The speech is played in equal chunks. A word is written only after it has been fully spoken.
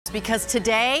because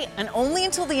today, and only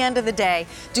until the end of the day,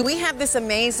 do we have this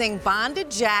amazing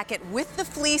bonded jacket with the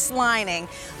fleece lining,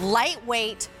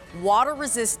 lightweight, water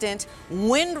resistant,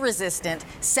 wind resistant,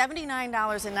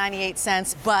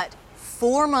 $79.98, but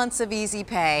 4 months of easy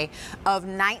pay of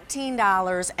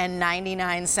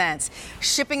 $19.99.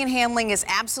 Shipping and handling is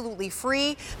absolutely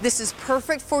free. This is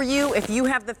perfect for you if you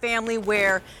have the family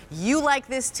where you like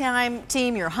this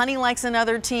team, your honey likes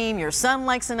another team, your son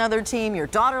likes another team, your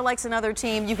daughter likes another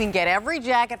team. You can get every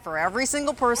jacket for every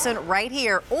single person right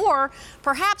here. Or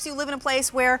perhaps you live in a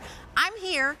place where I'm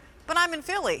here, but I'm in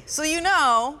Philly. So you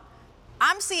know,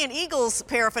 I'm seeing Eagles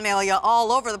paraphernalia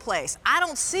all over the place. I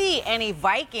don't see any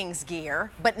Vikings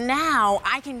gear, but now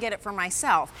I can get it for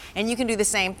myself, and you can do the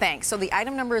same thing. So the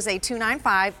item number is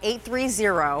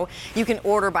A295830. You can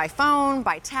order by phone,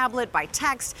 by tablet, by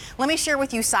text. Let me share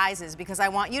with you sizes because I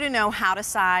want you to know how to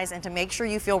size and to make sure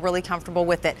you feel really comfortable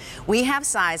with it. We have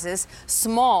sizes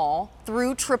small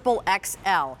through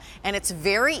XXL, and it's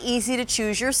very easy to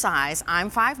choose your size. I'm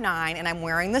 5'9", and I'm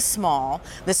wearing the small.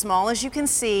 The small, as you can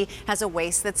see, has a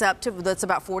waist that's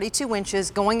about 42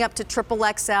 inches, going up to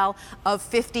XXL of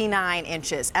 59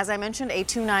 inches. As I mentioned,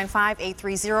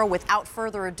 A295830. Without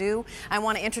further ado, I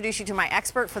want to introduce you to my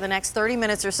expert for the next 30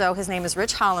 minutes or so. His name is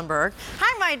Rich Hollenberg.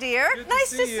 Hi, my dear.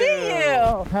 Nice to see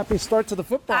you. Happy start to the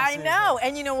football season. I know,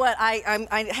 and you know what?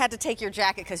 I had to take your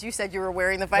jacket because you said you were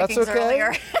wearing the Vikings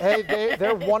earlier. Hey,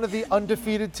 they're one of the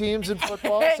undefeated teams in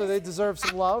football, so they deserve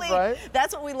some love, right?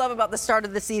 That's what we love about the start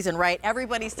of the season, right?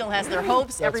 Everybody still has their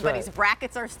hopes. Everybody's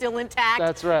brackets are still intact.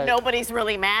 That's right. Nobody's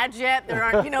really mad yet. There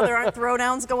aren't, there aren't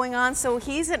throwdowns going on. So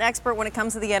he's an expert when it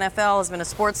comes to the NFL, has been a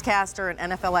sportscaster, an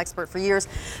NFL expert for years.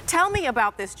 Tell me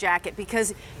about this jacket,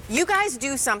 because you guys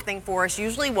do something for us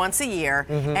usually once a year,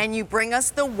 and you bring us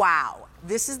the wow.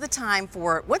 This is the time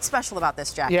for it. What's special about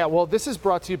this jacket? Yeah, well, this is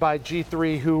brought to you by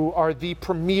G3, who are the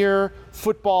premier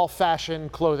football fashion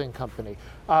clothing company.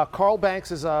 Carl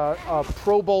Banks is a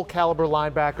Pro Bowl caliber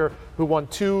linebacker who won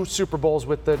 2 Super Bowls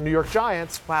with the New York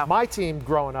Giants, my team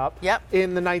growing up,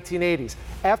 in the 1980s.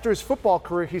 After his football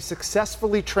career, he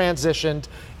successfully transitioned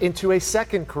into a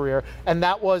second career, and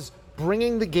that was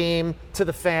bringing the game to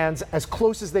the fans as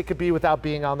close as they could be without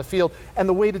being on the field. And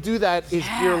the way to do that is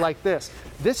gear like this.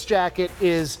 This jacket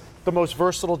is the most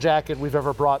versatile jacket we've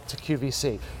ever brought to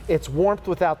QVC. It's warmth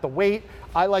without the weight.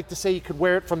 I like to say you could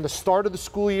wear it from the start of the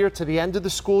school year to the end of the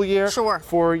school year.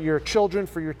 For your children,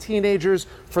 for your teenagers,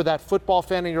 for that football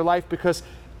fan in your life, because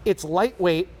it's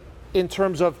lightweight in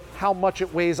terms of how much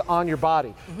it weighs on your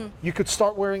body. You could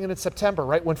start wearing it in September,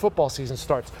 right when football season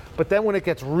starts. But then when it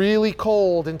gets really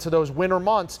cold into those winter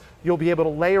months, you'll be able to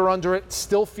layer under it,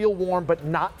 still feel warm, but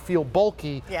not feel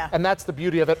bulky. And that's the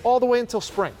beauty of it, all the way until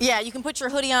spring. Yeah, you can put your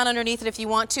hoodie on underneath it if you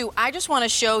want to. I just want to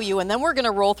show you, and then we're going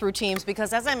to roll through teams,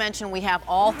 because as I mentioned, we have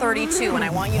all 32, and I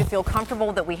want you to feel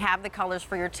comfortable that we have the colors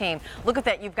for your team. Look at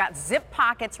that. You've got zip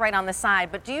pockets right on the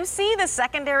side, but do you see the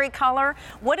secondary color?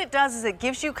 What it does is it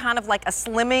gives you kind of like a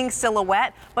slimming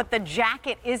silhouette, but the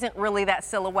jacket isn't really that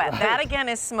silhouette. That, again,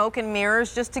 is smoke and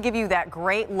mirrors, just to give you that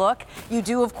great look. You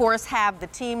do, of course, have the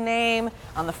team name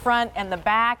on the front and the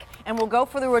back, and we'll go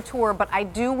through a tour, but I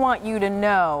do want you to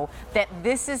know that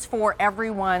this is for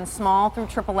everyone, small through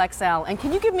XXL. And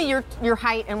can you give me your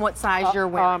height and what size you're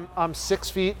wearing? I'm 6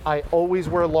 feet. I always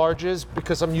wear larges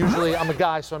because I'm a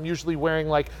guy, so I'm usually wearing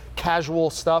like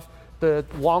casual stuff.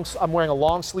 I'm wearing a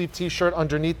long sleeve t-shirt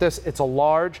underneath this. It's a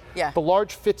large. The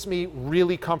large fits me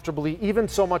really comfortably, even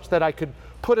so much that I could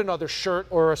put another shirt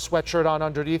or a sweatshirt on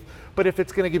underneath. But if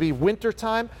it's going to be winter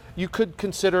time, you could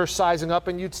consider sizing up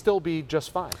and you'd still be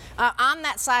just fine. On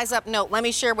that size up note, let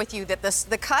me share with you that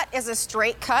the cut is a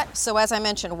straight cut. So as I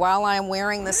mentioned, while I'm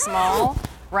wearing the small,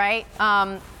 right,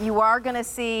 you are going to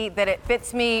see that it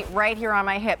fits me right here on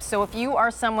my hips. So if you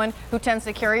are someone who tends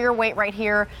to carry your weight right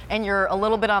here and you're a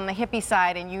little bit on the hippie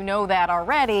side and you know that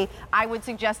already, I would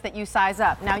suggest that you size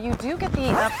up. Now, you do get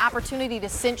the opportunity to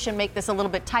cinch and make this a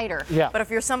little bit tighter. But if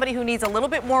you're somebody who needs a little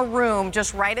bit more room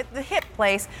just right at the hip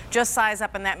place, just size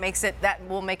up, and that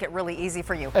will make it really easy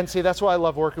for you. And see, that's why I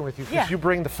love working with you, because you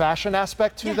bring the fashion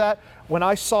aspect to that. When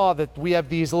I saw that we have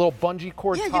these little bungee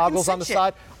cord toggles on the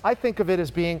side, I think of it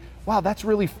as being, wow, that's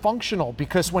really functional,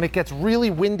 because when it gets really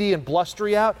windy and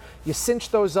blustery out, you cinch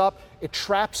those up, it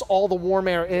traps all the warm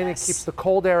air in, it keeps the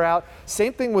cold air out.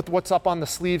 Same thing with what's up on the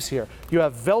sleeves here. You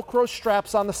have Velcro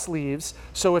straps on the sleeves,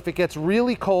 so if it gets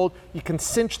really cold, you can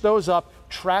cinch those up,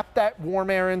 trap that warm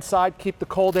air inside, keep the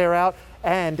cold air out,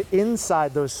 and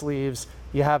inside those sleeves,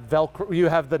 you have Velcro, you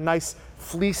have the nice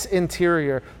fleece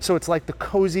interior, so it's like the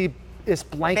cozy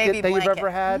blanket that you've ever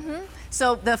had.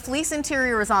 So the fleece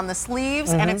interior is on the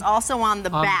sleeves, and it's also on the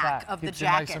back of the Keeps you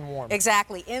jacket. nice and warm.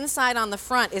 Exactly. Inside on the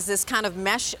front is this kind of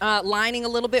mesh lining a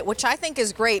little bit, which I think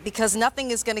is great because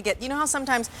nothing is going to get, you know how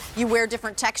sometimes you wear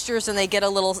different textures and they get a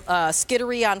little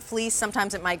skittery on fleece?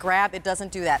 Sometimes it might grab. It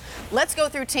doesn't do that. Let's go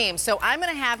through teams. So I'm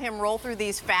going to have him roll through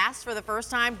these fast for the first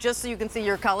time just so you can see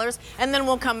your colors, and then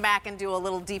we'll come back and do a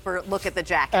little deeper look at the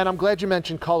jacket. And I'm glad you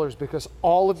mentioned colors because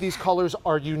all of these colors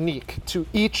are unique to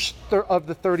each of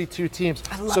the 32 teams.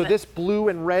 So this blue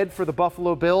and red for the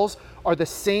Buffalo Bills are the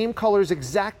same colors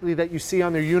exactly that you see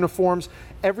on their uniforms.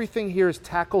 Everything here is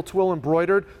tackle twill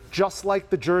embroidered, just like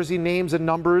the jersey names and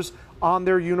numbers on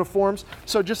their uniforms.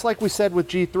 So just like we said with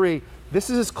G3, this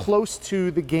is as close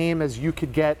to the game as you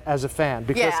could get as a fan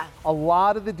because a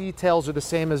lot of the details are the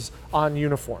same as on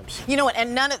uniforms. You know what,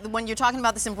 and when you're talking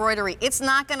about this embroidery, it's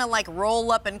not gonna like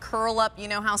roll up and curl up. You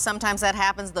know how sometimes that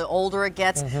happens the older it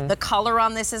gets. The color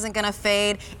on this isn't gonna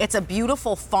fade. It's a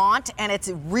beautiful font and it's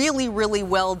really, really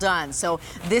well done. So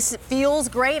this feels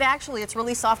great actually. It's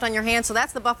really soft on your hands. So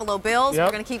that's the Buffalo Bills.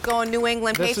 We're gonna keep going New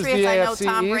England This Patriots. Is the I know AFC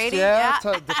Tom East, Brady.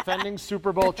 Defending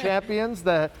Super Bowl champions,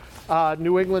 the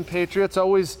New England Patriots.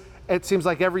 Always, it seems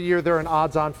like every year they're an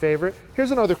odds-on favorite. Here's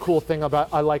another cool thing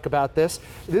I like about this.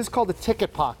 This is called a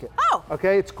ticket pocket. Oh.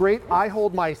 Okay, it's great. I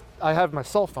have my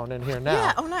cell phone in here now.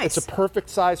 Yeah, oh nice. It's a perfect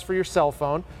size for your cell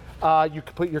phone. You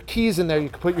could put your keys in there, you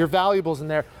could put your valuables in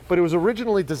there, but it was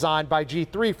originally designed by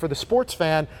G3 for the sports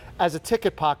fan as a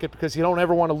ticket pocket because you don't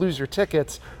ever want to lose your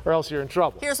tickets or else you're in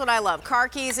trouble. Here's what I love. Car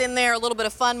keys in there, a little bit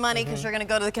of fun money because you're going to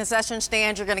go to the concession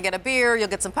stand, you're going to get a beer, you'll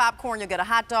get some popcorn, you'll get a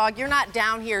hot dog. You're not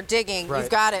down here digging. Right.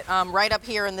 You've got it right up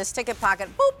here in this ticket pocket.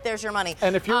 Boop, there's your money.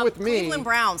 And if you're with me... Cleveland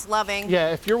Browns, loving. Yeah,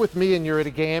 if you're with me and you're at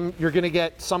a game, you're going to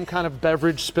get some kind of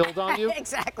beverage spilled on you.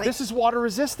 Exactly. This is water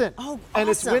resistant. Oh, and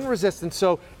it's awesome. wind resistant.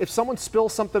 So if someone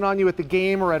spills something on you at the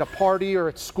game or at a party or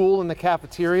at school in the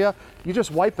cafeteria, you just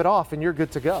wipe it off and you're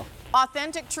good to go.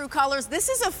 Authentic True Colors. This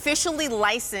is officially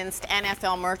licensed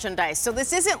NFL merchandise. So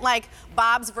this isn't like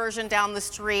Bob's version down the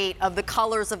street of the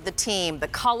colors of the team. The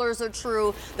colors are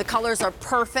true. The colors are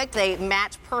perfect. They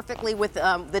match perfectly with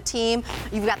the team.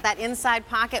 You've got that inside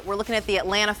pocket. We're looking at the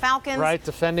Atlanta Falcons. Right,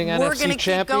 defending NFC We're going to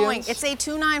keep going. champions. It's a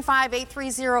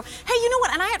 295-830. Hey, you know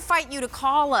what? And I invite you to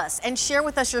call us and share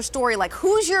with us your story. Like,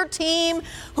 who's your team?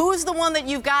 Who's the one that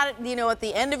you've got, you know, at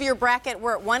the end of your bracket?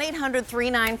 We're at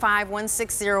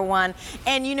 1-800-395-1601.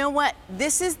 And you know what?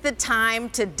 This is the time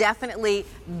to definitely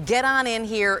get on in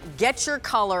here, get your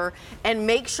color, and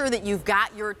make sure that you've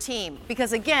got your team.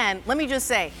 Because again, let me just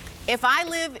say, if I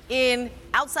live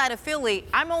outside of Philly,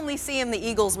 I'm only seeing the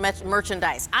Eagles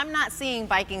merchandise. I'm not seeing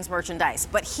Vikings merchandise.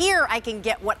 But here I can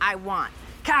get what I want.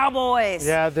 Cowboys.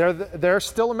 Yeah, they're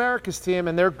still America's team,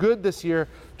 and they're good this year,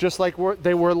 just like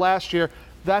they were last year.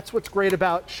 That's what's great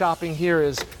about shopping here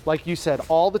is, like you said,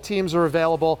 all the teams are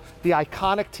available. The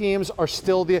iconic teams are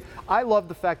still I love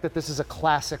the fact that this is a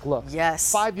classic look.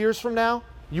 Yes. 5 years from now,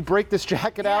 you break this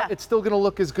jacket out, it's still going to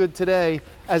look as good today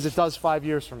as it does 5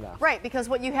 years from now. Right, because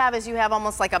what you have is you have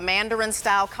almost like a Mandarin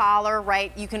style collar,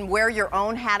 right? You can wear your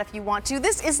own hat if you want to.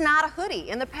 This is not a hoodie.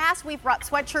 In the past, we've brought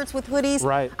sweatshirts with hoodies.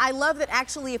 Right. I love that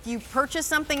actually if you purchased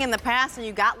something in the past and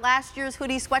you got last year's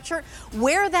hoodie sweatshirt,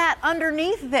 wear that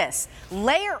underneath this.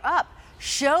 Layer up.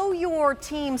 Show your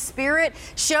team spirit.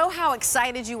 Show how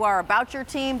excited you are about your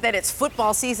team, that it's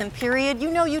football season, period. You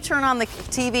know, you turn on the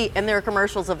TV and there are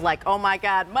commercials of like, oh my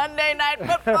God, Monday Night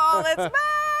Football, it's back!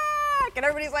 And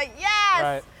everybody's like, yes!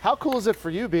 Right. How cool is it for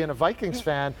you being a Vikings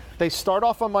fan? They start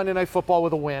off on Monday Night Football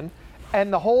with a win,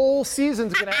 and the whole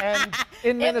season's going to end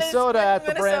in Minnesota at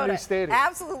the brand new stadium.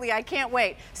 Absolutely, I can't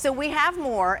wait. So we have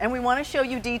more, and we want to show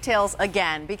you details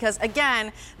again, because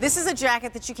again, this is a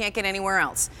jacket that you can't get anywhere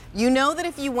else. You know that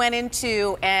if you went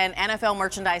into an NFL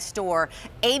merchandise store,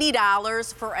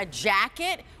 $80 for a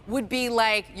jacket would be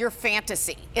like your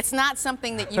fantasy. It's not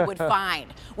something that you would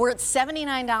find. We're at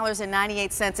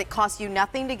 $79.98. It costs you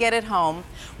nothing to get it home.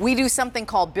 We do something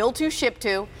called Bill to Ship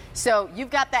to. So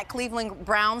you've got that Cleveland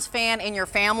Browns fan in your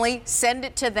family, send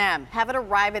it to them. Have it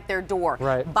arrive at their door.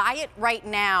 Right. Buy it right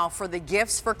now for the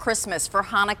gifts for Christmas, for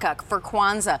Hanukkah, for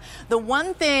Kwanzaa. The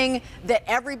one thing that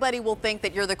everybody will think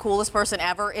that you're the coolest person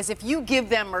ever is if you give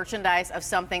them merchandise of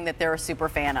something that they're a super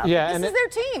fan of. Yeah, this is their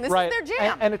team. This is their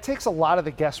jam. And it takes a lot of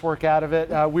the guesswork out of it.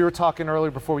 We were talking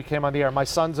earlier before we came on the air. My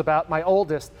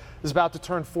oldest is about to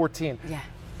turn 14. Yeah.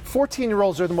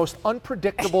 14-year-olds are the most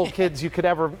unpredictable kids you could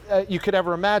ever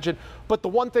imagine. But the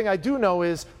one thing I do know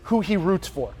is who he roots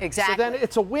for. Exactly. So then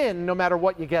it's a win no matter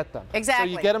what you get them. Exactly.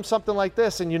 So you get them something like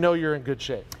this, and you know you're in good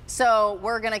shape. So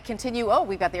we're going to continue. Oh,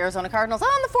 we've got the Arizona Cardinals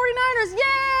on the 49ers. Yay!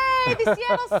 Yay, the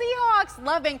Seattle Seahawks.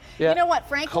 Loving. Yeah. You know what,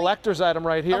 frankly? Collector's item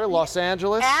right here, Los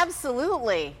Angeles.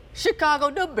 Absolutely. Chicago,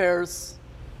 the Bears.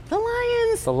 The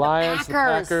Lions. The Lions, the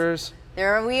Packers.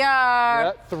 There we are.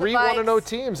 Yeah, 3 1-0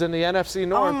 teams in the NFC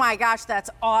North. Oh my gosh, that's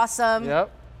awesome.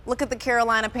 Yep. Look at the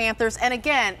Carolina Panthers. And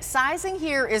again, sizing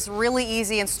here is really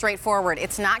easy and straightforward.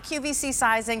 It's not QVC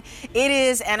sizing. It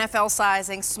is NFL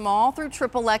sizing, small through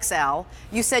XXL.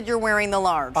 You said you're wearing the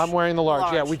large. I'm wearing the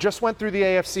large. Yeah, we just went through the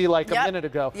AFC like a minute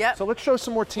ago. Yep. So let's show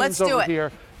some more teams over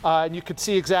here. And you can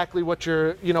see exactly what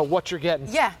you're getting.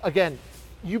 Yeah. Again,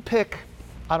 you pick,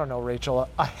 I don't know, Rachel,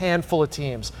 a handful of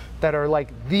teams that are like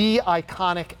the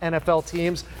iconic NFL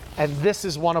teams, and this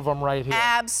is one of them right here.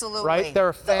 Absolutely. Right? There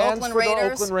are fans for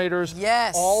the Oakland Raiders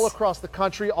all across the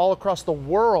country, all across the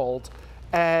world,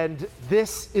 and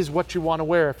this is what you want to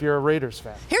wear if you're a Raiders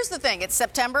fan. Here's the thing. It's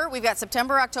September. We've got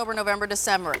September, October, November,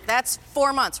 December. That's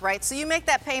 4 months, right? So you make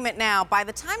that payment now. By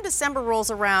the time December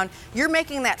rolls around, you're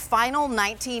making that final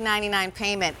 $19.99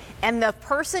 payment, and the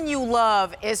person you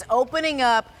love is opening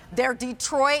up their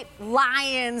Detroit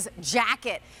Lions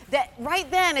jacket. That right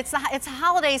then, it's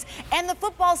holidays, and the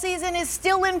football season is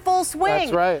still in full swing.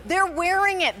 That's right. They're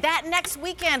wearing it that next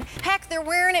weekend. Heck, they're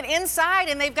wearing it inside,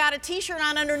 and they've got a T-shirt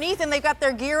on underneath, and they've got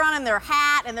their gear on and their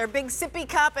hat and their big sippy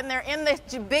cup, and they're in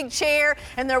the big chair,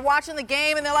 and they're watching the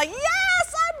game, and they're like,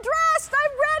 yes, I'm dressed,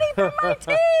 I'm ready for my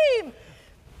team.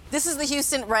 This is the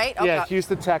Houston, right? Oh, yeah,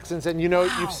 Houston Texans. And,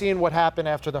 you've seen what happened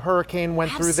after the hurricane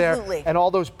went through there. And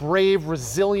all those brave,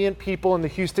 resilient people in the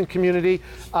Houston community,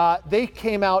 they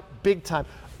came out big time.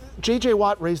 J.J.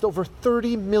 Watt raised over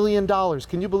 $30 million.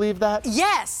 Can you believe that?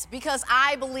 Yes, because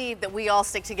I believe that we all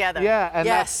stick together. Yeah,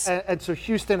 and and so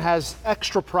Houston has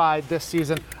extra pride this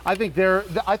season. I think they were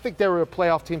a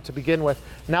playoff team to begin with.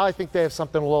 Now I think they have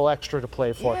something a little extra to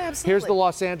play for. Yeah, absolutely. Here's the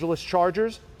Los Angeles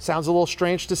Chargers. Sounds a little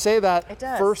strange to say that. It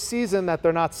does. First season that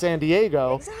they're not San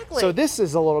Diego. Exactly. So this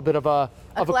is a little bit of a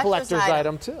collector's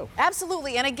item too.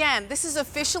 Absolutely. And again, this is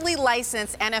officially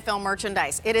licensed NFL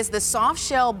merchandise. It is the soft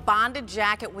shell bonded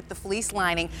jacket with the fleece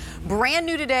lining. Brand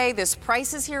new today. This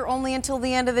price is here only until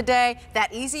the end of the day.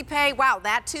 That easy pay, wow,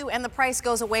 that too, and the price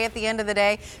goes away at the end of the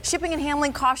day. Shipping and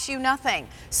handling costs you nothing.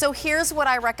 So here's what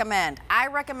I recommend. I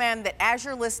recommend that as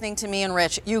you're listening to me and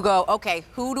Rich, you go, okay,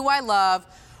 who do I love?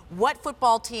 What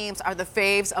football teams are the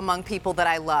faves among people that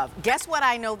I love? Guess what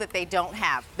I know that they don't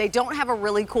have? They don't have a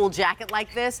really cool jacket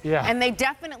like this, and they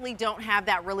definitely don't have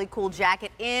that really cool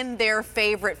jacket in their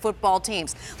favorite football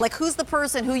teams. Like, who's the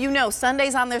person who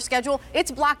Sunday's on their schedule? It's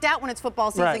blocked out when it's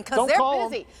football season because they're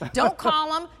busy. Don't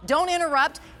call them. Don't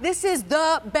interrupt. This is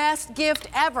the best gift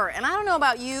ever. And I don't know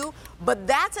about you, but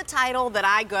that's a title that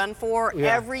I gun for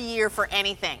every year for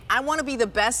anything. I want to be the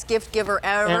best gift giver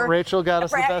ever. Aunt Rachel got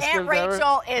us the best gift ever. Aunt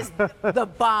Rachel is the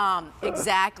bomb.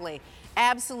 Exactly.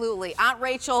 Absolutely. Aunt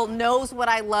Rachel knows what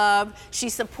I love. She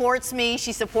supports me.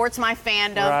 She supports my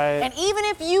fandom. Right. And even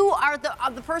if you are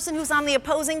the person who's on the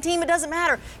opposing team, it doesn't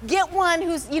matter. Get one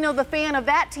who's, the fan of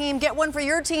that team. Get one for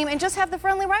your team and just have the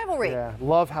friendly rivalry. Yeah.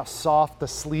 Love how soft the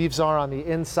sleeves are on the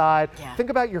inside. Yeah. Think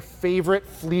about your favorite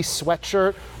fleece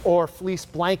sweatshirt or fleece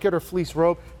blanket or fleece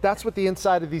robe. That's what the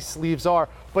inside of these sleeves are.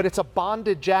 But it's a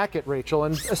bonded jacket, Rachel,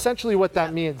 and essentially what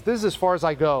that means, this is as far as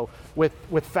I go with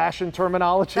fashion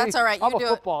terminology. That's all right. I'm a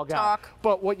football guy. Talk.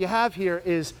 But what you have here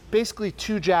is basically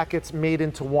 2 jackets made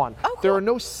into one. Oh, cool. There are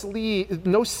no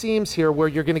seams here where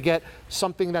you're going to get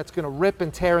something that's going to rip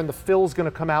and tear and the fill's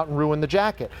going to come out and ruin the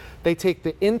jacket. They take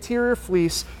the interior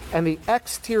fleece and the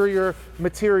exterior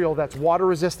material that's water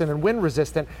resistant and wind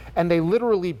resistant, and they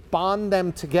literally bond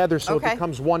them together so it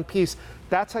becomes one piece.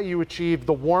 That's how you achieve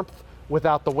the warmth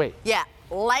without the weight. Yeah.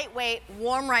 Lightweight,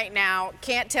 warm right now.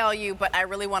 Can't tell you, but I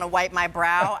really want to wipe my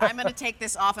brow. I'm going to take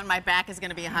this off and my back is going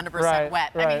to be 100%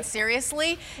 wet. I mean,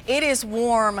 seriously, it is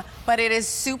warm, but it is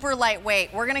super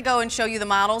lightweight. We're going to go and show you the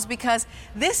models because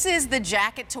this is the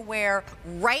jacket to wear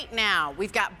right now.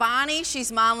 We've got Bonnie. She's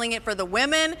modeling it for the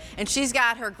women, and she's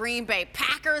got her Green Bay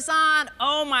Packers on.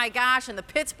 Oh, my gosh, and the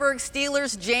Pittsburgh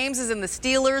Steelers. James is in the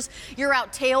Steelers. You're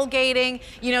out tailgating.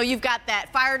 You've got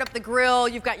that fired up the grill.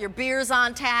 You've got your beers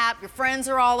on tap. Your friends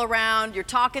are all around. You're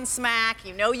talking smack.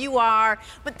 You are.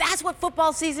 But that's what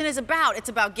football season is about. It's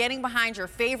about getting behind your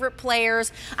favorite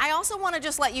players. I also want to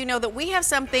just let you know that we have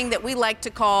something that we like to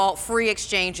call free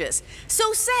exchanges.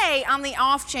 So say on the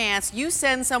off chance you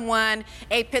send someone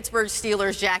a Pittsburgh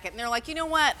Steelers jacket and they're like, you know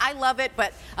what? I love it,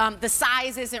 but the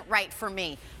size isn't right for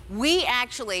me. We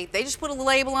actually, they just put a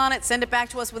label on it, send it back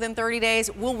to us within 30 days.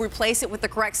 We'll replace it with the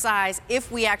correct size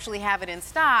if we actually have it in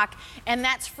stock, and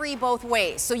that's free both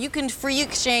ways. So you can free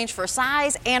exchange for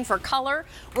size and for color.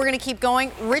 We're going to keep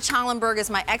going. Rich Hollenberg is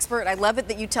my expert. I love it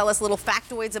that you tell us little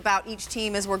factoids about each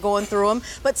team as we're going through them.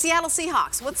 But Seattle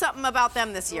Seahawks, what's something about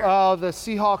them this year? The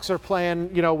Seahawks are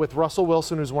playing, with Russell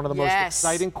Wilson, who's one of the most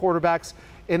exciting quarterbacks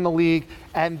in the league,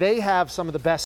 and they have some of the best